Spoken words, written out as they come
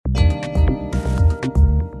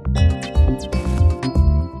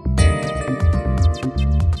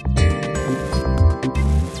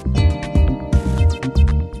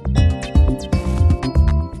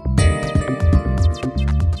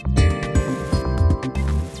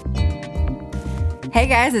Hey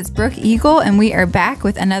guys, it's Brooke Eagle, and we are back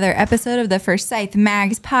with another episode of the Forsyth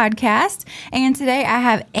Mags podcast. And today I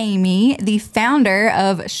have Amy, the founder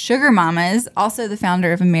of Sugar Mamas, also the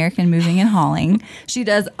founder of American Moving and Hauling. She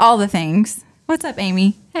does all the things. What's up,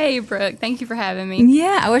 Amy? Hey, Brooke. Thank you for having me.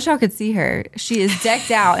 Yeah, I wish y'all could see her. She is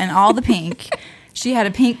decked out in all the pink. She had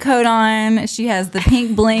a pink coat on. She has the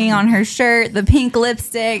pink bling on her shirt, the pink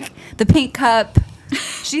lipstick, the pink cup.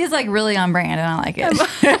 She is like really on brand, and I like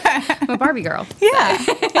it. I'm a Barbie girl. Yeah,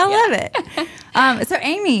 I love it. So,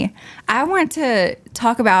 Amy, I want to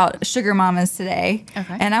talk about Sugar Mamas today.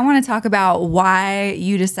 Okay. And I want to talk about why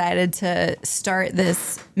you decided to start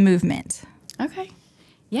this movement. Okay.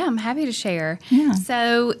 Yeah, I'm happy to share. Yeah.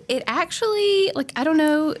 So it actually, I don't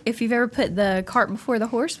know if you've ever put the cart before the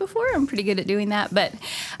horse before. I'm pretty good at doing that. But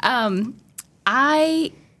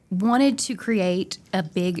I wanted to create a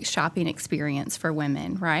big shopping experience for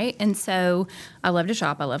women, right? And so I love to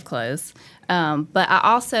shop. I love clothes. But I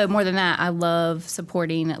also, more than that, I love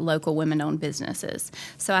supporting local women-owned businesses.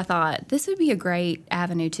 So I thought this would be a great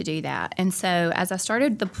avenue to do that. And so as I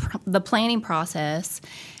started the planning process,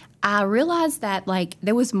 I realized that,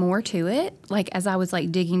 there was more to it. As I was,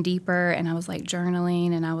 digging deeper and I was,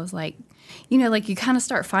 journaling and I was, you kind of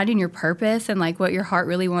start finding your purpose and, what your heart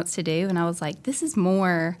really wants to do. And I was like, this is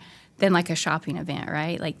more than, a shopping event,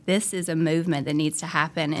 right? This is a movement that needs to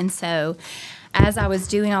happen. And so as I was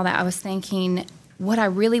doing all that, I was thinking, what I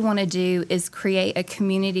really want to do is create a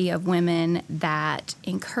community of women that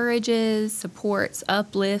encourages, supports,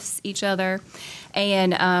 uplifts each other.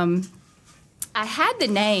 And I had the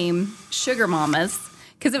name Sugar Mamas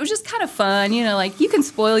because it was just kind of fun, you can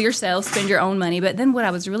spoil yourself, spend your own money. But then what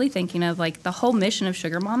I was really thinking of, the whole mission of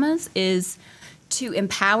Sugar Mamas is to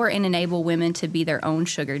empower and enable women to be their own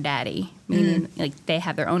sugar daddy, meaning they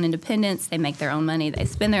have their own independence, they make their own money, they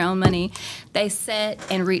spend their own money, they set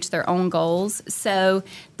and reach their own goals. So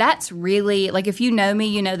that's really, if you know me,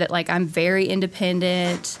 you know that, I'm very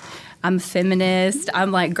independent. I'm a feminist.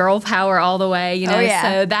 I'm girl power all the way, Oh, yeah.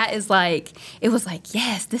 So that is it was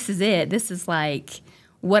yes, this is it. This is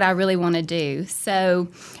what I really want to do. So,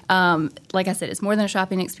 like I said, it's more than a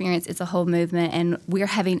shopping experience. It's a whole movement, and we're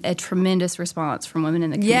having a tremendous response from women in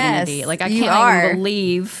the community. Yes, I can't even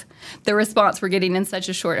believe the response we're getting in such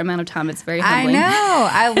a short amount of time. It's very humbling. I know.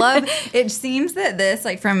 I love it. Seems that this,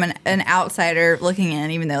 from an outsider looking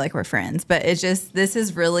in, even though we're friends, but it's just, this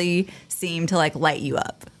has really seemed to light you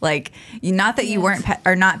up. Not that you weren't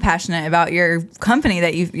are not passionate about your company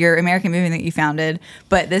that your American Moving that you founded,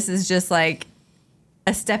 but this is just a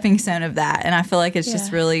stepping stone of that. And I feel like it's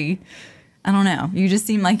just really, I don't know. You just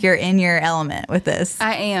seem like you're in your element with this.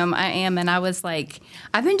 I am. And I was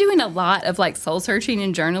I've been doing a lot of soul searching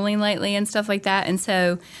and journaling lately and stuff like that. And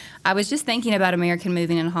so I was just thinking about American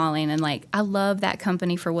Moving and Hauling, and I love that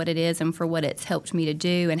company for what it is and for what it's helped me to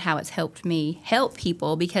do and how it's helped me help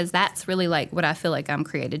people, because that's really what I feel like I'm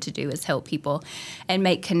created to do, is help people and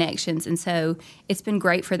make connections. And so it's been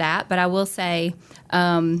great for that. But I will say,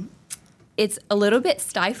 it's a little bit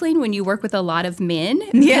stifling when you work with a lot of men.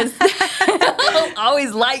 Yes. I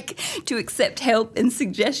always like to accept help and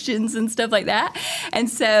suggestions and stuff like that. And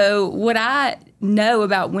so what I know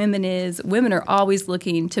about women is women are always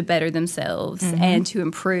looking to better themselves and to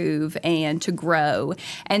improve and to grow.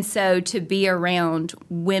 And so to be around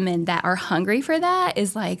women that are hungry for that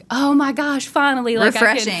is oh my gosh, finally.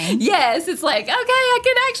 Refreshing. Yes, it's okay, I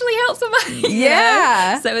can actually help somebody.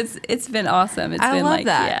 Yeah. So it's been awesome. It's I been love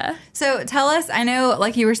that. Yeah. So tell us, I know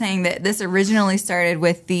you were saying that this originally started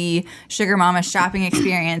with the Sugar Mama shopping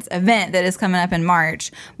experience event that is coming up in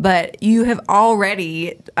March, but you have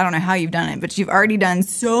already, I don't know how you've done it, but you've already done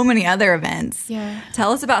so many other events. Yeah.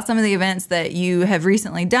 Tell us about some of the events that you have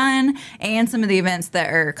recently done and some of the events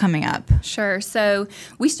that are coming up. Sure. So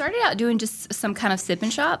we started out doing just some kind of sip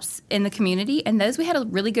and shops in the community, and those we had a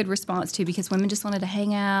really good response to, because women just wanted to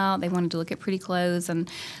hang out. They wanted to look at pretty clothes, and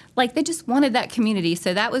they just wanted that community.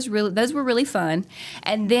 So that was those were really fun.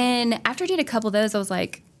 And then after I did a couple of those, I was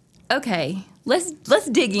okay, let's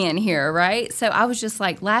dig in here, right? So I was just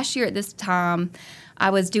last year at this time,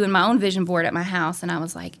 I was doing my own vision board at my house, and I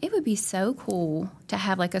was it would be so cool to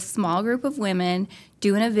have a small group of women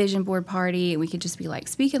doing a vision board party, and we could just be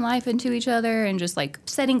speaking life into each other and just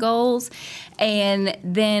setting goals. And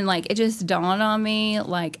then it just dawned on me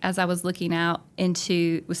as I was looking out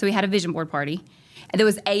into, so we had a vision board party. And there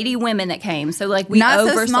was 80 women that came, so we not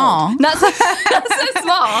oversold. So small, not so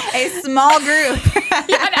small, a small group.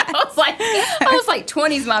 Yeah, I know. I was like,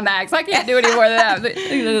 20's my max. I can't do any more than that. But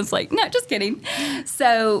it was like, no, just kidding.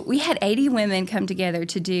 So we had 80 women come together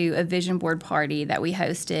to do a vision board party that we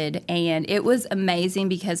hosted. And it was amazing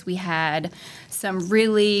because we had some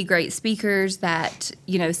really great speakers that,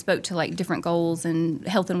 spoke to like different goals and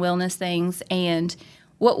health and wellness things. And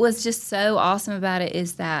what was just so awesome about it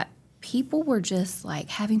is that people were just like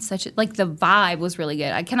having the vibe was really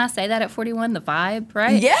good. Can I say that at 41? The vibe,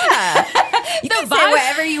 right? Yeah. You can say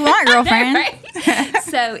whatever you want, girlfriend. Right?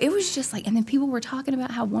 So it was just like, and then people were talking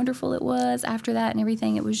about how wonderful it was after that and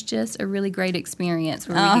everything. It was just a really great experience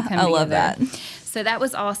where we could come together. I love that. So that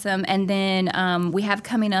was awesome. And then we have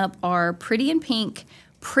coming up our Pretty in Pink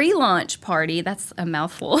pre-launch party. That's a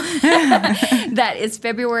mouthful. That is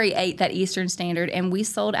February 8th at Eastern Standard, and we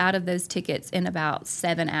sold out of those tickets in about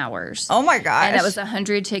 7 hours. Oh my gosh. And that was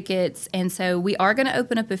 100 tickets, and so we are going to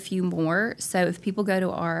open up a few more. So if people go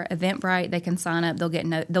to our Eventbrite, they can sign up. They'll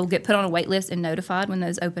get put on a wait list and notified when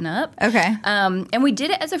those open up. Okay. And we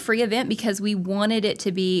did it as a free event because we wanted it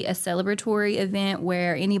to be a celebratory event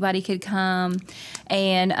where anybody could come,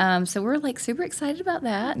 and so we're like super excited about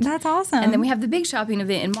that. That's awesome. And then we have the big shopping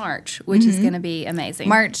event in March, which is going to be amazing.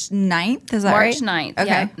 March 9th, is that right? March 9th,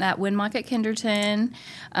 okay. Yeah, at Winmark at Kenderton.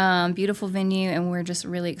 Beautiful venue, and we're just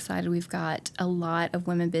really excited. We've got a lot of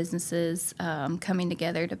women businesses coming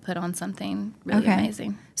together to put on something really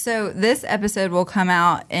amazing. So this episode will come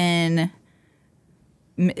out in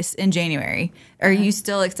January. Are you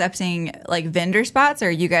still accepting like vendor spots, or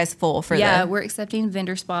are you guys full for Yeah, we're accepting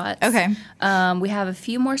vendor spots. Okay. We have a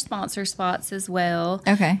few more sponsor spots as well.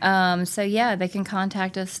 Okay. So yeah, they can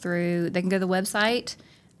contact us they can go to the website.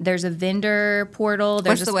 There's a vendor portal.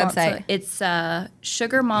 There's What's the website? It's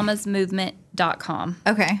sugarmamasmovement.com.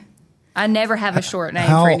 Okay. I never have a short name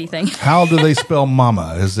for anything. How do they spell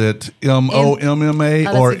mama? Is it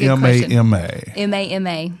MOMMA or MAMA?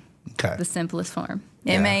 MAMA. Okay. The simplest form.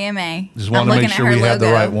 MAMA. Just want to make sure we have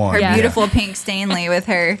the right one. Her beautiful pink Stanley with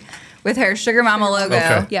her Sugar Mama logo.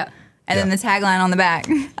 Okay. Yeah. And then the tagline on the back.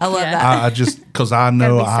 I love that. I just, because I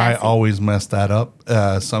know Gotta be I sassy. always mess that up.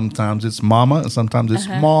 Sometimes it's mama, and sometimes it's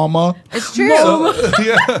mama. It's true.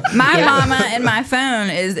 My mama in my phone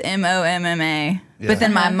is MOMMA. Yeah. But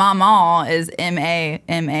then my mama is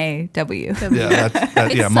MAMAW. Yeah,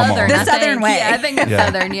 that's It's mama. Southern, The I think. Southern way. Yeah, I think it's Yeah.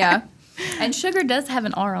 Southern, yeah. And sugar does have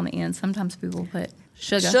an R on the end. Sometimes people put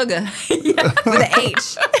sugar. Sugar. With an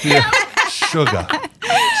H. Yeah. Sugar.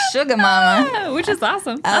 Sugar mama. Which is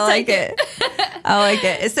awesome. I like it. I like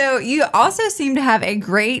it. So you also seem to have a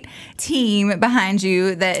great team behind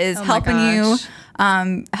you that is helping you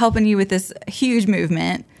with this huge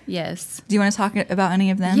movement. Yes. Do you want to talk about any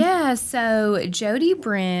of them? Yeah, so Jody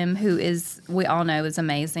Brim, who we all know is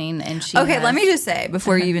amazing, and she Okay, let me just say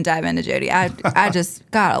before you even dive into Jody, I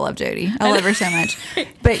love Jody. I love her so much.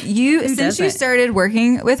 But since you doesn't? started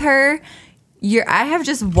working with her, I have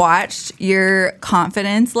just watched your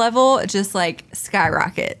confidence level just like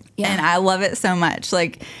skyrocket, and I love it so much.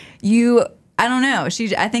 Like I don't know.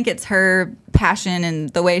 I think it's her passion and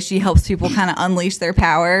the way she helps people kind of unleash their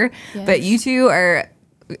power. Yes. But you two are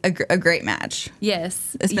a great match.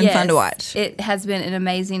 Yes. It's been fun to watch. It has been an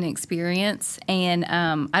amazing experience. And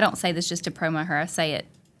I don't say this just to promo her. I say it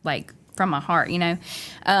like from my heart, I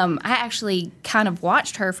actually kind of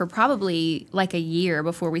watched her for probably like a year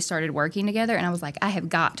before we started working together. And I was like, I have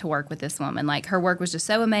got to work with this woman. Like her work was just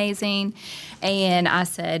so amazing. And I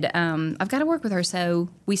said, I've got to work with her. So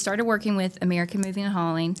we started working with American Moving and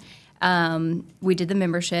Hauling. We did the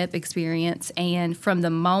membership experience. And from the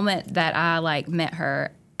moment that I met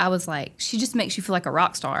her, I was like, she just makes you feel like a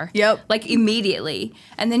rock star. Yep. Like immediately.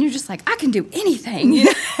 And then you're just like, I can do anything.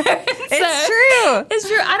 It's true. It's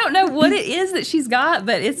true. I don't know what it is that she's got,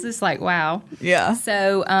 but it's just like, wow. Yeah.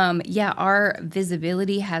 So, our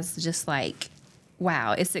visibility has just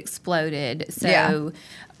wow, it's exploded. So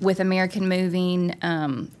with American Moving,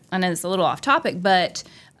 I know it's a little off topic, but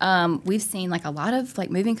we've seen a lot of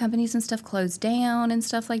moving companies and stuff close down and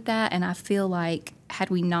stuff like that. And I feel like had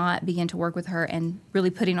we not begun to work with her and really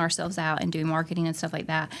putting ourselves out and doing marketing and stuff like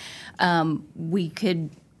that, we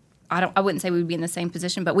could. I wouldn't say we would be in the same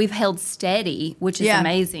position, but we've held steady, which is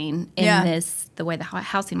amazing in the way the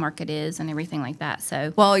housing market is and everything like that.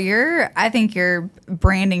 So, well, I think your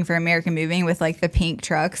branding for American Moving with the pink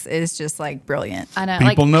trucks is just brilliant. I know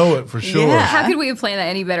People know it for sure. Yeah. How could we have planned that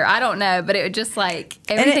any better? I don't know, but it was just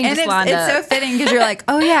everything just lined up. It's so fitting because you're like,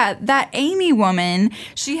 oh yeah, that Amy woman,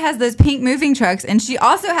 she has those pink moving trucks, and she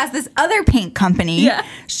also has this other pink company,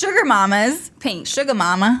 Sugar Mamas. Pink. Sugar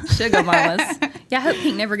Mama. Sugar mamas. Yeah, I hope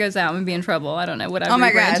pink never goes out, I'm going to be in trouble. I don't know what I'd Oh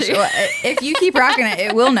my gosh. Well, if you keep rocking it,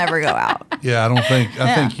 it will never go out. Yeah,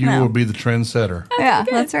 I think you will be the trendsetter. Yeah,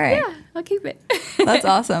 that's right. Yeah, I'll keep it. That's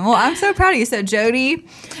awesome. Well, I'm so proud of you. So Jody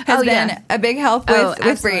has been a big help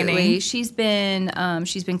with branding. She's been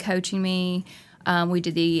coaching me. We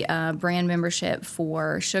did the brand membership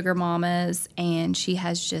for Sugar Mamas, and she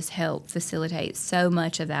has just helped facilitate so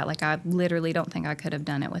much of that. Like, I literally don't think I could have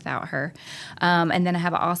done it without her. And then I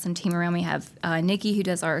have an awesome team around me. I have Nikki, who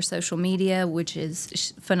does our social media, which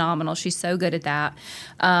is phenomenal. She's so good at that.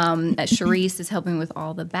 Sharice is helping with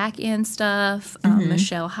all the back end stuff.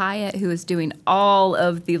 Michelle Hyatt, who is doing all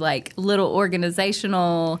of the like little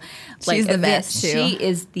organizational She's the events. best too. She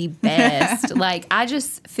is the best. Like, I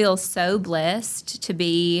just feel so blessed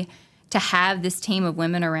to have this team of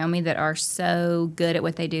women around me that are so good at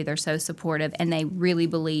what they do. They're so supportive, and they really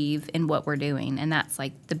believe in what we're doing, and that's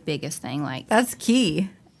like the biggest thing. Like, that's key.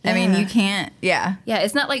 I mean, you can't. Yeah,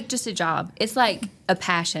 it's not like just a job. It's like a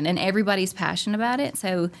passion, and everybody's passionate about it.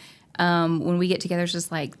 So when we get together, it's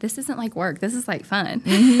just like, this isn't like work. This is like fun.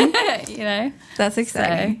 You know, that's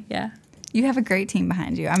exciting. So, yeah. You have a great team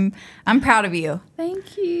behind you. I'm proud of you.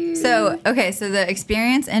 Thank you. So, okay, so the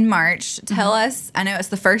experience in March, tell us, I know it's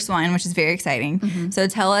the first one, which is very exciting. So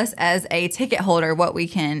tell us, as a ticket holder, what we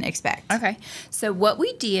can expect. Okay. So what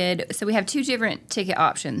we did, we have two different ticket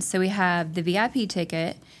options. So we have the VIP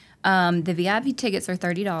ticket. The VIP tickets are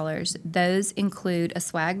 $30. Those include a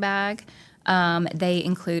swag bag. They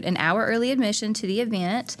include an hour early admission to the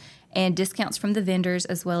event and discounts from the vendors,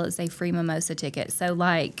 as well as a free mimosa ticket. So,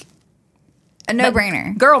 like, a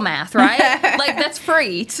no-brainer. Girl math, right? Like, that's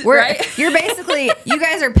free, right? You're basically, you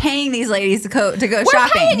guys are paying these ladies to go shopping. We're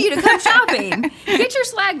paying you to come shopping. Get your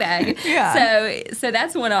swag bag. Yeah. So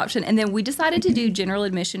that's one option. And then we decided to do general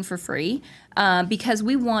admission for free because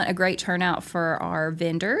we want a great turnout for our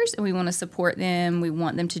vendors, and we want to support them. We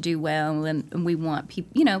want them to do well, and we want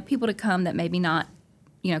people to come that maybe not,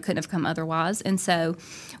 couldn't have come otherwise. And so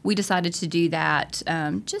we decided to do that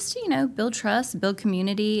just to, build trust, build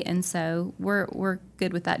community. And so we're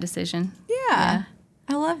good with that decision. Yeah.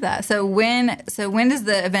 I love that. So when does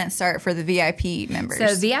the event start for the VIP members?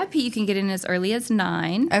 So VIP, you can get in as early as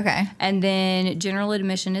 9. Okay. And then general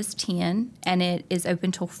admission is 10, and it is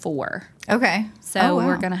open till 4. Okay. So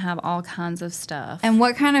we're going to have all kinds of stuff. And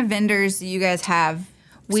what kind of vendors do you guys have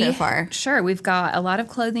so far? Sure. We've got a lot of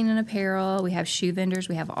clothing and apparel. We have shoe vendors.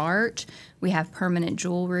 We have art. We have permanent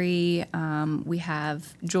jewelry. We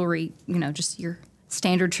have jewelry, just your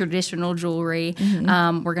standard traditional jewelry.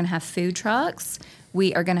 We're going to have food trucks.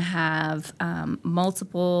 We are going to have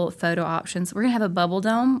multiple photo options. We're going to have a bubble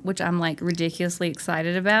dome, which I'm like ridiculously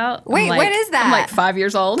excited about. Wait, what is that? I'm like 5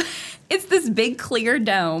 years old. It's this big clear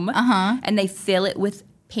dome, and they fill it with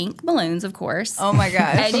pink balloons, of course. Oh my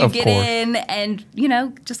gosh. And you get in and,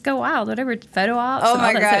 just go wild, whatever, photo ops. Oh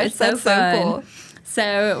my gosh, it's so that's fun. so cool.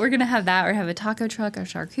 So we're going to have that. We're going to have a taco truck, a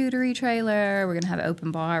charcuterie trailer. We're going to have an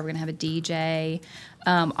open bar. We're going to have a DJ,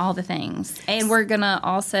 all the things. And we're going to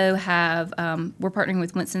also have, we're partnering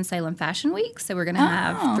with Winston-Salem Fashion Week. So we're going to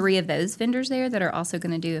have 3 of those vendors there that are also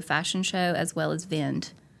going to do a fashion show as well as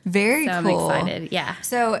vend. Very cool. I'm excited. Yeah.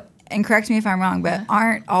 So, and correct me if I'm wrong, but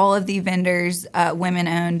aren't all of the vendors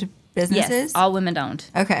women-owned businesses? Yes, all women-owned.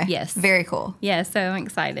 Okay. Yes. Very cool. Yeah, so I'm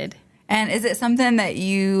excited. And is it something that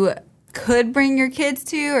you could bring your kids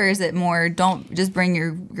to, or is it more don't just bring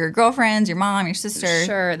your girlfriends, your mom, your sister?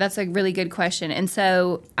 Sure, that's a really good question. And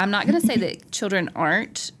so I'm not going to say that children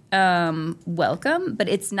aren't welcome, but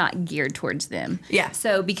it's not geared towards them. Yeah.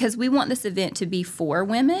 So because we want this event to be for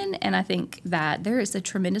women, and I think that there is a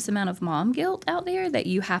tremendous amount of mom guilt out there that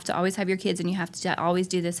you have to always have your kids and you have to always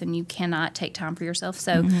do this and you cannot take time for yourself.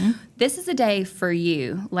 So this is a day for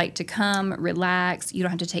you, like to come, relax. You don't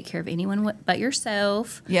have to take care of anyone but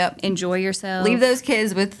yourself. Yep. Enjoy yourself. Leave those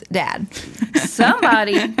kids with dad.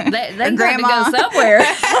 Somebody. They got grandma. to go somewhere.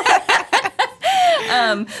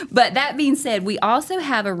 But that being said, we also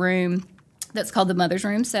have a room that's called the mother's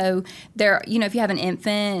room. So there, if you have an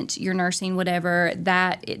infant, you're nursing, whatever,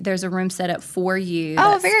 there's a room set up for you.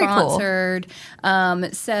 Oh, that's very sponsored. Cool.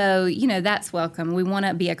 So, that's welcome. We want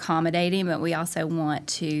to be accommodating, but we also want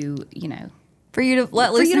to, for you to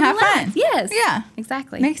let loose and have fun. Yes. Yeah.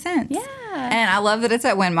 Exactly. Makes sense. Yeah. And I love that it's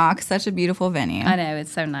at Winmock, such a beautiful venue. I know,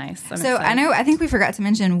 it's so nice. I'm so excited. I think we forgot to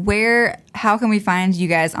mention how can we find you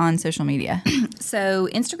guys on social media? So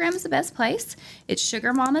Instagram is the best place. It's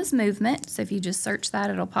Sugar Mamas Movement. So if you just search that,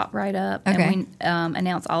 it'll pop right up. Okay. And we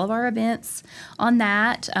announce all of our events on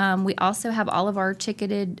that. We also have all of our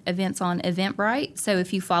ticketed events on Eventbrite. So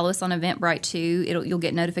if you follow us on Eventbrite too, you'll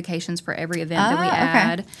get notifications for every event that we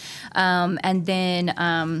add. And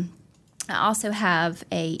then I also have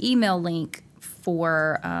a email link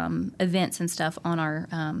for events and stuff on our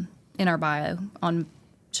in our bio on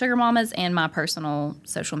Sugar Mamas and my personal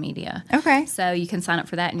social media. Okay. So you can sign up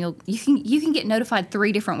for that, and you can get notified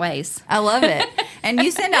 3 different ways. I love it. And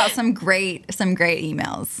you send out some great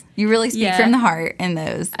emails. You really speak from the heart in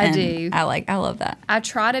those. I do. I love that. I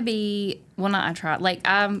try to be, well, not I try, like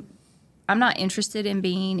I'm not interested in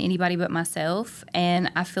being anybody but myself,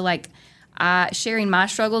 and I feel like sharing my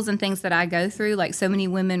struggles and things that I go through, like so many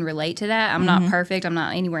women relate to that. I'm not perfect. I'm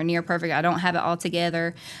not anywhere near perfect. I don't have it all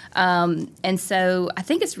together. And so I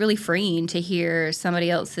think it's really freeing to hear somebody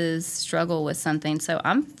else's struggle with something. So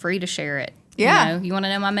I'm free to share it. Yeah. You want to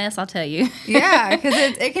know my mess? I'll tell you. Yeah, because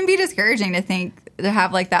it can be discouraging to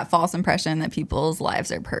have like that false impression that people's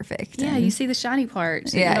lives are perfect. Yeah, you see the shiny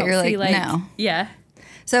parts. Yeah, you're like, no. Yeah.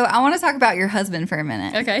 So I want to talk about your husband for a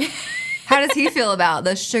minute. Okay. How does he feel about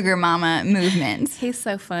the Sugar Mama movement? He's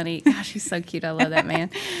so funny. Gosh, he's so cute. I love that man.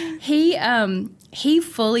 He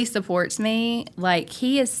fully supports me. Like,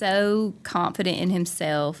 he is so confident in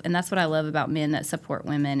himself, and that's what I love about men that support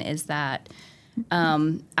women is that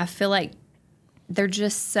I feel like they're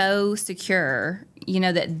just so secure,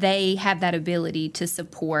 that they have that ability to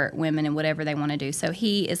support women in whatever they want to do. So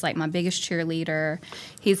he is like my biggest cheerleader.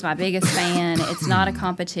 He's my biggest fan. It's not a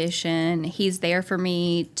competition. He's there for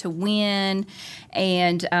me to win.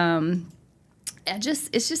 And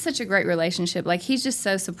it's just such a great relationship. Like, he's just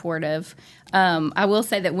so supportive. I will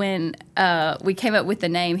say that when we came up with the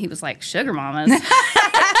name, he was like, Sugar Mamas.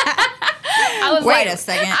 Wait a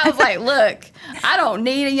second. I was like, look, I don't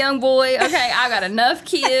need a young boy. Okay, I got enough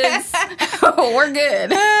kids. We're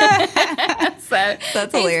good. So That's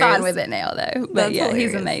he's hilarious. fine with it now, though. But That's yeah,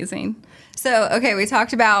 hilarious. he's amazing. So, okay, we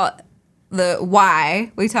talked about the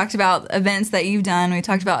why. We talked about events that you've done. We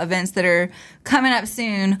talked about events that are coming up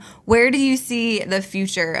soon. Where do you see the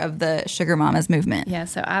future of the Sugar Mamas movement? Yeah,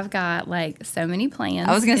 so I've got like so many plans.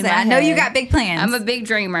 I was going to say, I know you got big plans. I'm a big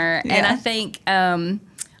dreamer, Yeah. and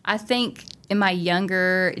I think in my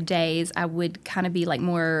younger days I would kind of be like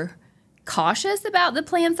more cautious about the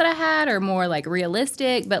plans that I had, or more like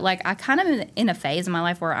realistic. But like I kind of in a phase in my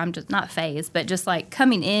life where I'm just not phase, but just like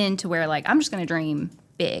coming in to where like I'm just going to dream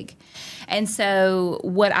big. And so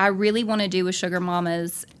what I really want to do with Sugar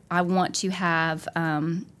Mamas, I want to have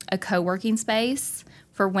a co-working space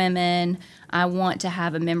for women. I want to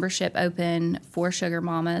have a membership open for Sugar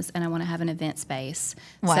Mamas, and I want to have an event space.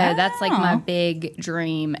 Wow. So that's like my big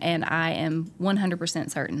dream, and I am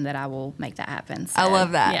 100% certain that I will make that happen. So, I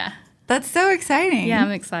love that. Yeah. That's so exciting. Yeah,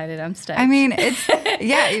 I'm excited. I'm stoked. I mean, it's,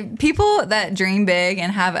 people that dream big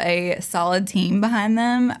and have a solid team behind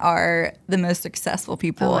them are the most successful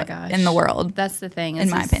people Oh my gosh. in the world. That's the thing. In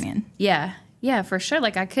my opinion. Yeah. Yeah, for sure.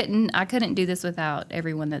 Like I couldn't do this without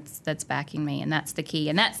everyone that's backing me, and that's the key.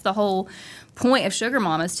 And that's the whole point of Sugar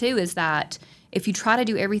Mamas too, is that if you try to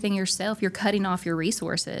do everything yourself, you're cutting off your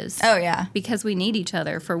resources. Oh, yeah. Because we need each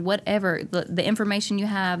other for whatever, the information you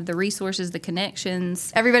have, the resources, the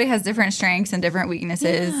connections. Everybody has different strengths and different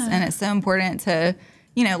weaknesses, and it's so important to,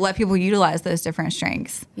 let people utilize those different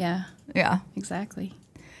strengths. Yeah. Yeah. Exactly.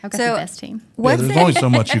 I've got So- the best team. What's There's only so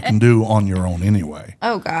much you can do on your own anyway.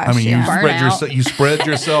 Oh, gosh. I mean, yeah. you spread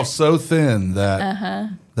yourself so thin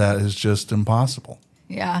that that is just impossible.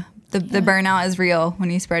 Yeah. The burnout is real when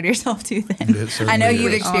you spread yourself too thin. It certainly I know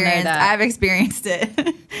you've is. experienced. that. I've experienced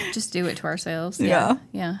it. Just do it to ourselves. Yeah.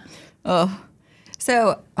 Yeah. Oh.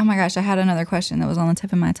 So, oh my gosh, I had another question that was on the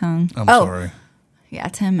tip of my tongue. I'm sorry. Yeah,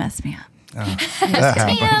 Tim messed me up. That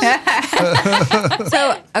happens.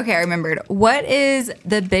 So, okay, I remembered. What is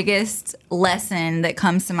the biggest lesson that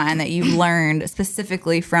comes to mind that you've learned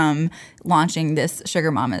specifically from launching this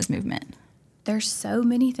Sugar Mamas movement? There's so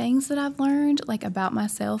many things that I've learned, like about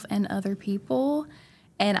myself and other people,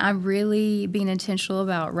 and I'm really being intentional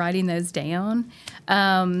about writing those down.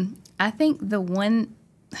 I think the one,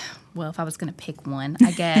 well, if I was going to pick one,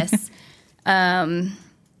 I guess, gosh,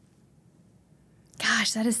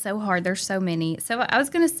 that is so hard. There's so many. So I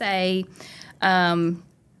was going to say, don't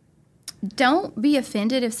be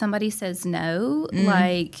offended if somebody says no.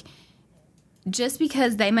 Like, just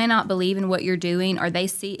because they may not believe in what you're doing, or they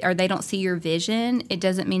don't see your vision, it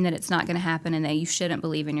doesn't mean that it's not going to happen and that you shouldn't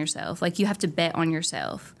believe in yourself. Like, you have to bet on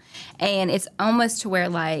yourself. And it's almost to where,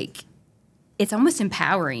 like, it's almost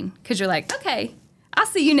empowering, because you're like, okay, I'll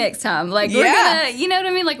see you next time. Like, we're gonna, you know what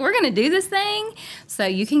I mean? Like, we're going to do this thing. So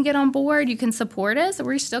you can get on board, you can support us,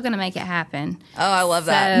 we're still going to make it happen. Oh, I love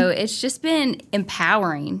that. So it's just been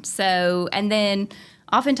empowering. So, and then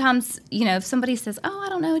oftentimes, if somebody says, oh, I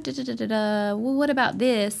don't know, well, what about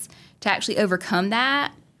this? To actually overcome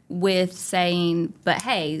that with saying, but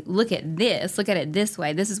hey, look at this, look at it this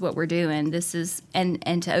way. This is what we're doing. This is, and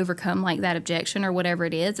to overcome like that objection or whatever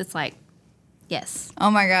it is, it's like, yes.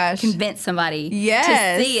 Oh my gosh. Convince somebody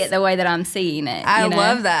Yes. to see it the way that I'm seeing it. I you know?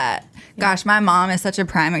 love that. Gosh, my mom is such a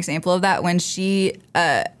prime example of that. When she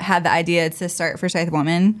had the idea to start Forsyth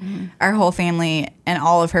Woman, our whole family and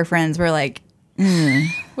all of her friends were like,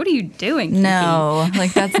 What are you doing, Kiki? no,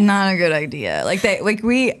 like that's not a good idea. Like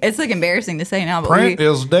it's like embarrassing to say now, but Print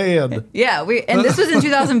is dead. yeah, and this was in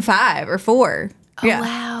 2005 or 4. Oh, Yeah.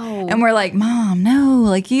 wow. And we're like, Mom, no,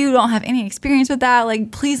 like you don't have any experience with that.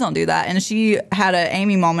 Like, please don't do that. And she had a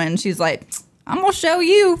Amy moment and she's like, I'm gonna show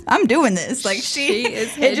you. I'm doing this. Like She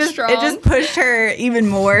is it headstrong. just pushed her even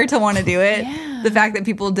more to want to do it. Yeah. The fact that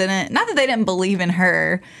people didn't, not that they didn't believe in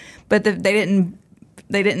her, but that they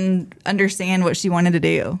didn't understand what she wanted to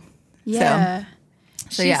do. Yeah.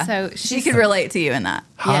 So yeah, she she's could relate to you in that.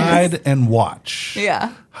 Hide and watch.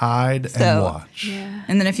 Yeah. Hide and So- watch. Yeah.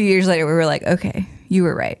 And then a few years later, we were like, okay, you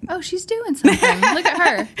were right. Oh, she's doing something. Look at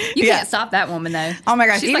her. You Yeah. can't stop that woman, though. Oh my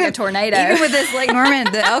gosh, She's like a tornado. Even with this, like Norman,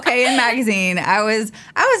 the LKN magazine, I was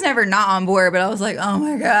never not on board, but I was like, oh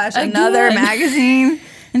my gosh, another Again. magazine.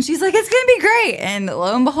 And she's like, it's gonna be great. And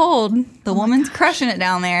lo and behold, the woman's crushing it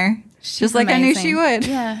down there. Just like amazing. I knew she would.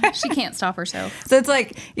 Yeah, she can't stop herself. So it's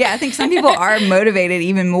like, yeah, I think some people are motivated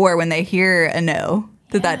even more when they hear a no.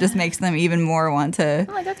 That just makes them even more want to.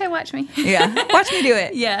 I'm like, okay, watch me. Yeah, watch me do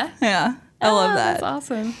it. Yeah. Yeah, I love that. That's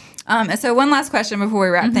awesome. So one last question before we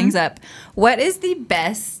wrap things up. What is the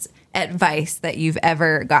best advice that you've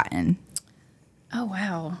ever gotten? Oh,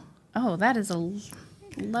 wow. Oh, that is a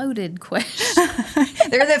loaded question.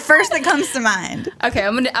 They're the first that comes to mind. Okay,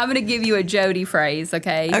 I'm gonna give you a Jody phrase,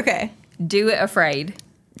 okay? Okay. Do it afraid.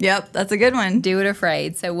 Yep, that's a good one. Do it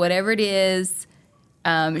afraid. So whatever it is,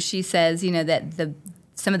 she says, that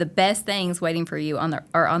some of the best things waiting for you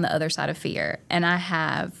are on the other side of fear. And I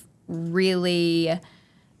have really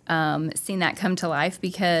seen that come to life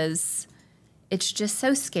because it's just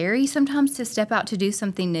so scary sometimes to step out to do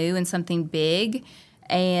something new and something big.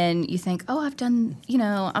 And you think, oh, I've done,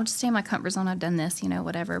 I'll just stay in my comfort zone. I've done this,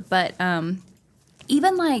 whatever. But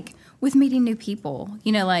even like with meeting new people,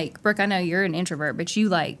 like Brooke, I know you're an introvert, but you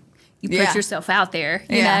put yourself out there,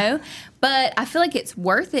 you know? But I feel like it's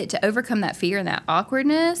worth it to overcome that fear and that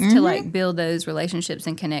awkwardness to like build those relationships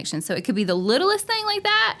and connections. So it could be the littlest thing like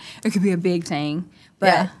that. Or it could be a big thing,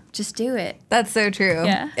 but just do it. That's so true.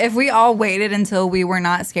 Yeah. If we all waited until we were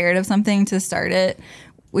not scared of something to start it,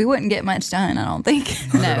 we wouldn't get much done, I don't think.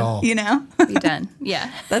 Not at all. You know? Be done. Yeah.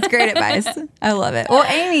 That's great advice. I love it. Well,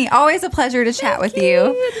 Amy, always a pleasure to chat with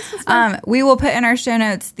you. This was fun. We will put in our show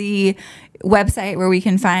notes the website where we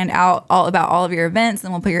can find out all about all of your events,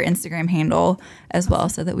 and we'll put your Instagram handle as well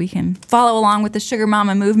so that we can follow along with the Sugar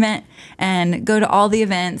Mama movement and go to all the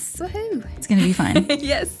events. Woohoo. It's going to be fun.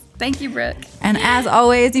 Yes. Thank you, Brooke. And as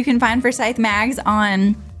always, you can find Forsyth Mags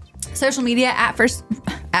on social media at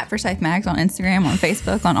Forsyth Mags on Instagram, on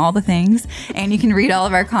Facebook, on all the things. And you can read all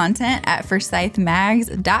of our content at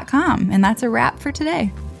forsythmags.com. And that's a wrap for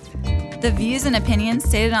today. The views and opinions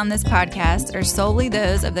stated on this podcast are solely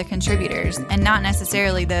those of the contributors and not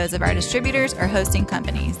necessarily those of our distributors or hosting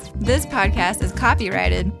companies. This podcast is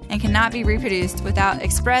copyrighted and cannot be reproduced without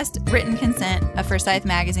expressed written consent of Forsyth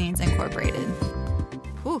Magazines Incorporated.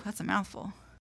 Ooh, that's a mouthful.